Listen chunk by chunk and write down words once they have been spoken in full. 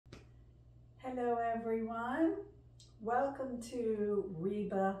Hello everyone, welcome to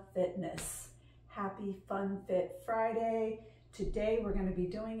Reba Fitness. Happy Fun Fit Friday. Today we're going to be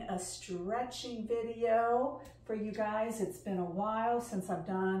doing a stretching video for you guys. It's been a while since I've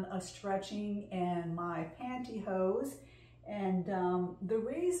done a stretching in my pantyhose, and the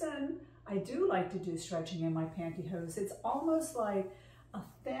reason I do like to do stretching in my pantyhose, it's almost like a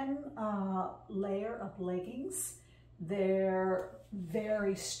thin layer of leggings. They're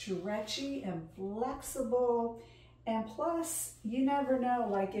very stretchy and flexible, and plus you never know,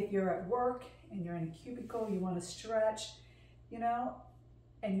 like if you're at work and you're in a cubicle, you want to stretch, you know,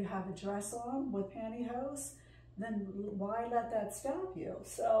 and you have a dress on with pantyhose, then why let that stop you?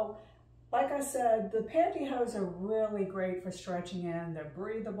 So like I said, the pantyhose are really great for stretching in. They're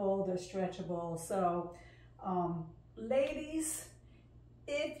breathable, they're stretchable. So ladies,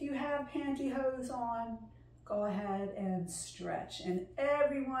 if you have pantyhose on, go ahead and stretch. And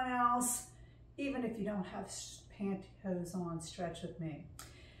everyone else, even if you don't have pantyhose on, stretch with me.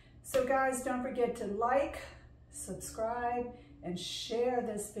 So guys, don't forget to like, subscribe, and share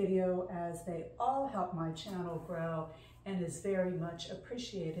this video, as they all help my channel grow and is very much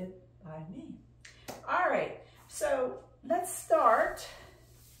appreciated by me. All right, so let's start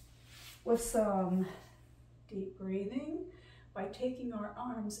with some deep breathing by taking our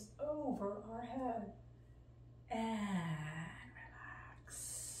arms over our head. And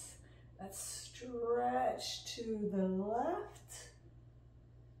relax. Let's stretch to the left.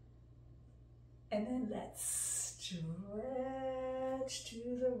 And then let's stretch to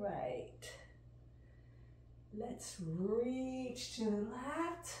the right. Let's reach to the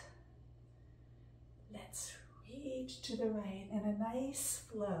left. Let's reach to the right. And a nice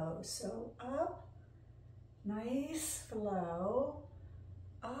flow. So up, nice flow,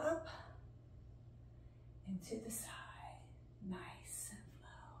 up, and to the side, nice and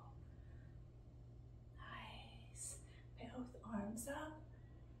flow, nice. Both arms up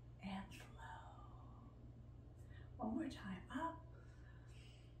and flow. One more time, up.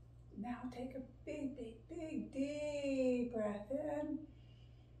 Now take a big, big, big, deep breath in.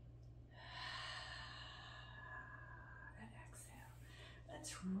 And exhale.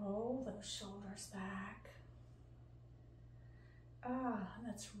 Let's roll those shoulders back.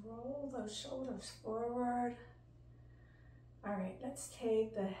 Let's roll those shoulders forward. All right, let's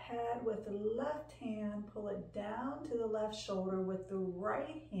take the head with the left hand, pull it down to the left shoulder with the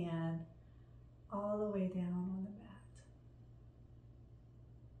right hand all the way down on the mat.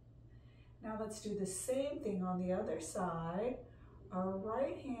 Now let's do the same thing on the other side. Our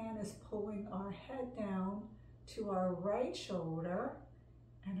right hand is pulling our head down to our right shoulder,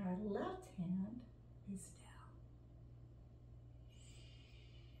 and our left hand is down.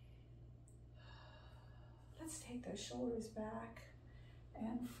 Let's take those shoulders back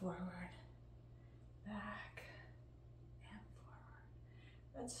and forward, back and forward.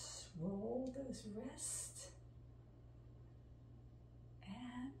 Let's roll those wrists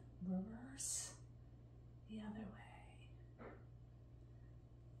and reverse the other way.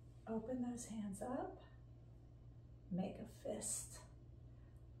 Open those hands up, make a fist.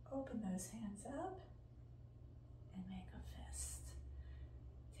 Open those hands up and make a fist.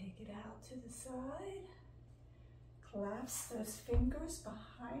 Take it out to the side. Clasp those fingers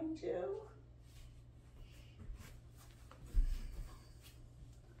behind you.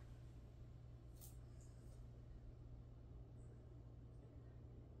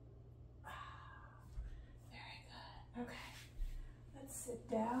 Very good. Okay. Let's sit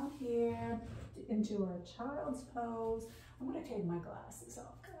down here into our child's pose. I'm going to take my glasses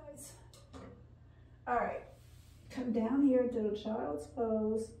off, guys. All right. Come down here to the child's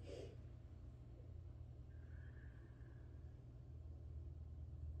pose.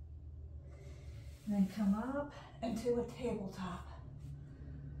 And then come up into a tabletop.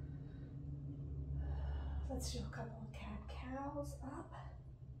 Let's do a couple of cat-cows, up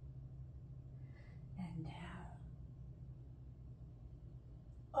and down.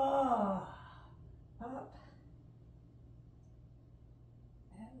 Oh, up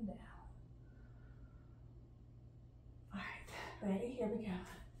and down. All right, ready? Here we go.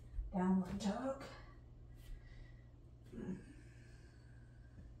 Downward dog.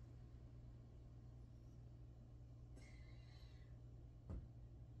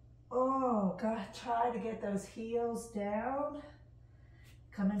 Oh, God, try to get those heels down.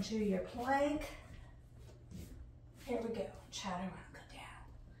 Come into your plank. Here we go. Chaturanga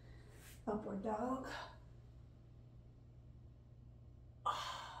down. Upward dog. Oh,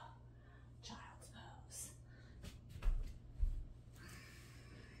 child's pose.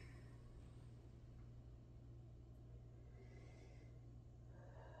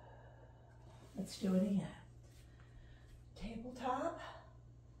 Let's do it again. Tabletop,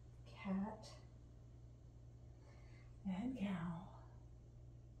 cat, and cow.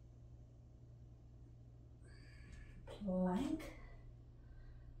 Plank,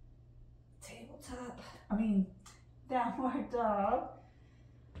 downward dog.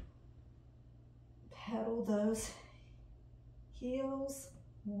 Pedal those heels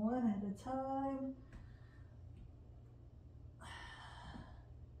one at a time.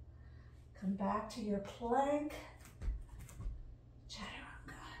 Come back to your plank.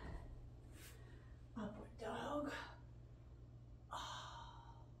 Chaturanga. Upward dog. All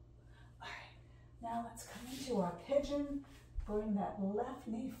right, now let's come into our pigeon. Bring that left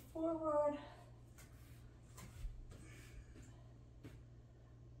knee forward.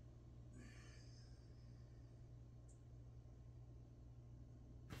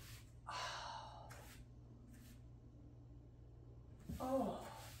 Oh.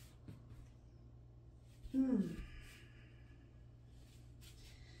 And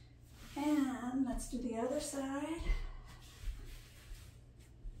let's do the other side.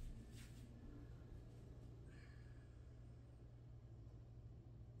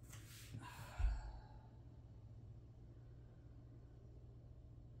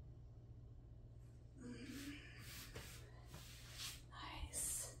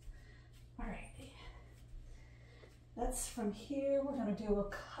 Nice. All right. That's from here. We're going to do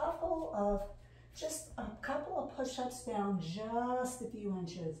just a couple of push-ups down just a few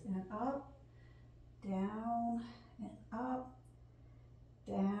inches, and up, down, and up,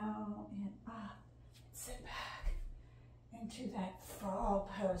 down, and up. Sit back into that frog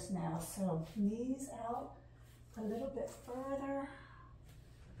pose now. So knees out a little bit further.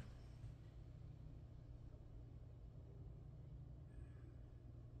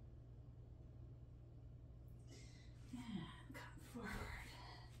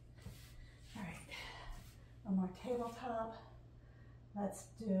 One more tabletop. Let's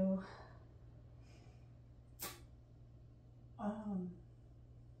do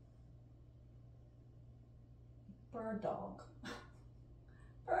bird dog.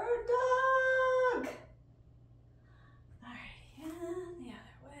 Bird dog! All right, and the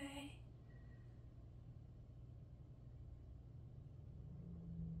other way.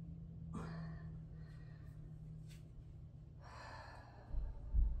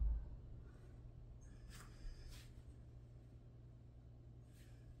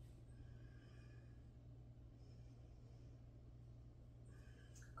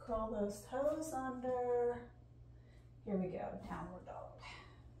 Curl those toes under. Here we go, downward dog.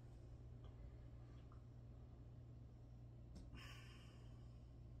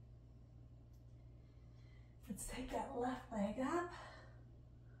 Let's take that left leg up.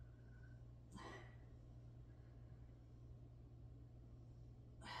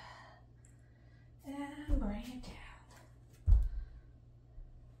 And bring it down.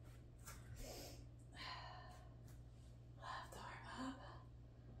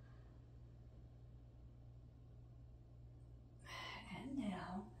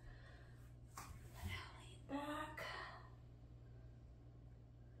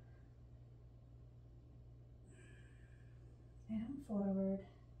 And forward.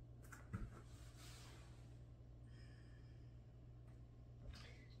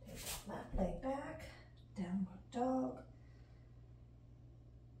 Take that left leg back, downward dog,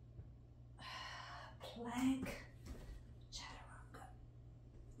 plank, chaturanga,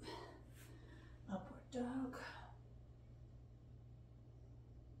 upward dog,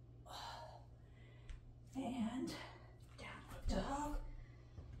 and downward dog.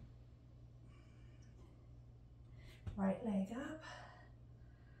 Right leg up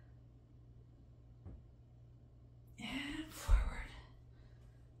and forward.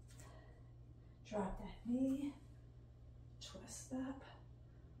 Drop that knee, twist up,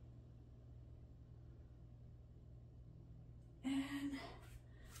 and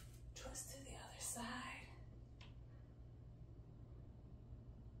twist to the other side.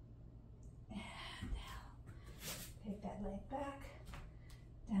 And down. Take that leg back,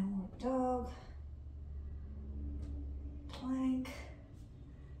 downward dog, plank,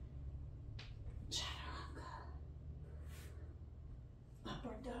 chaturanga,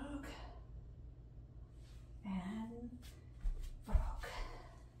 upward dog, and frog.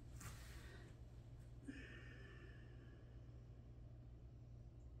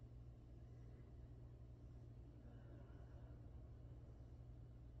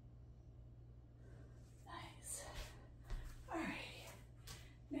 Nice. All right.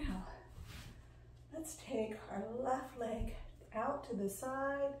 Now, let's take our left leg out to the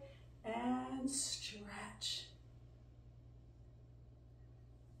side and stretch.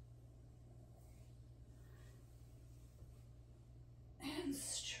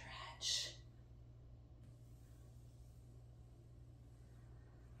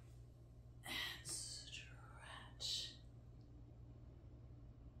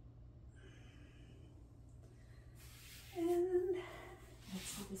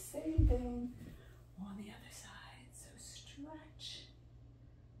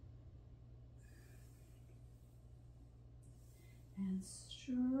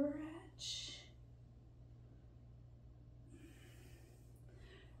 stretch.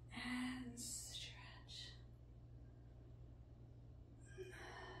 And stretch.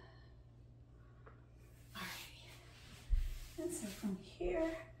 All right. And so from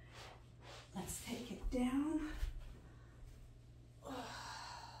here, let's take it down.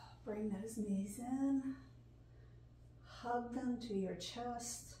 Bring those knees in. Hug them to your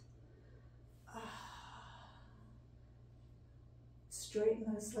chest.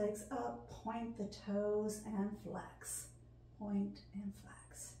 Straighten those legs up. Point the toes and flex. Point and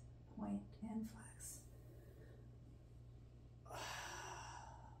flex. Point and flex.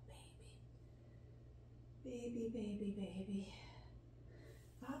 Baby. Baby, baby, baby.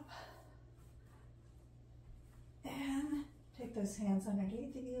 Up. And take those hands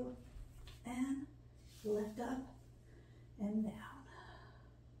underneath of you and lift up and down.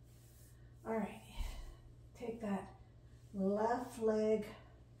 All right, take that left leg,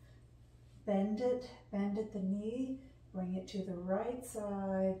 bend it the knee, bring it to the right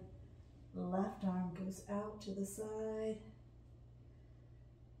side, left arm goes out to the side.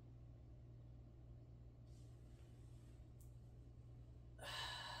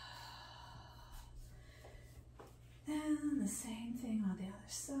 And the same thing on the other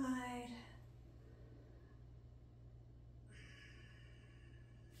side.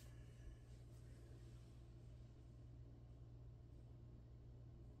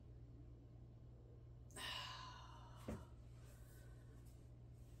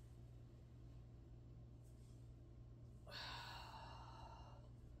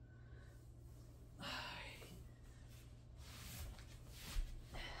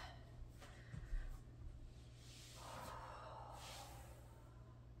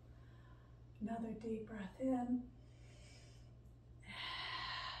 Another deep breath in.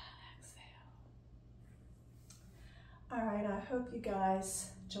 Exhale. All right, I hope you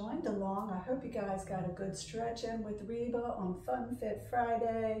guys joined along. I hope you guys got a good stretch in with Reba on Fun Fit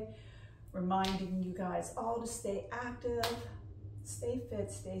Friday. Reminding you guys all to stay active, stay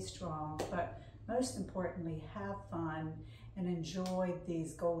fit, stay strong, but most importantly, have fun and enjoy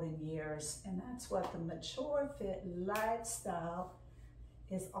these golden years. And that's what the Mature Fit lifestyle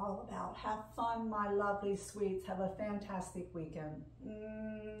is all about. Have fun, my lovely sweets. Have a fantastic weekend.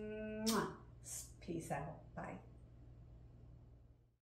 Mwah. Peace out. Bye.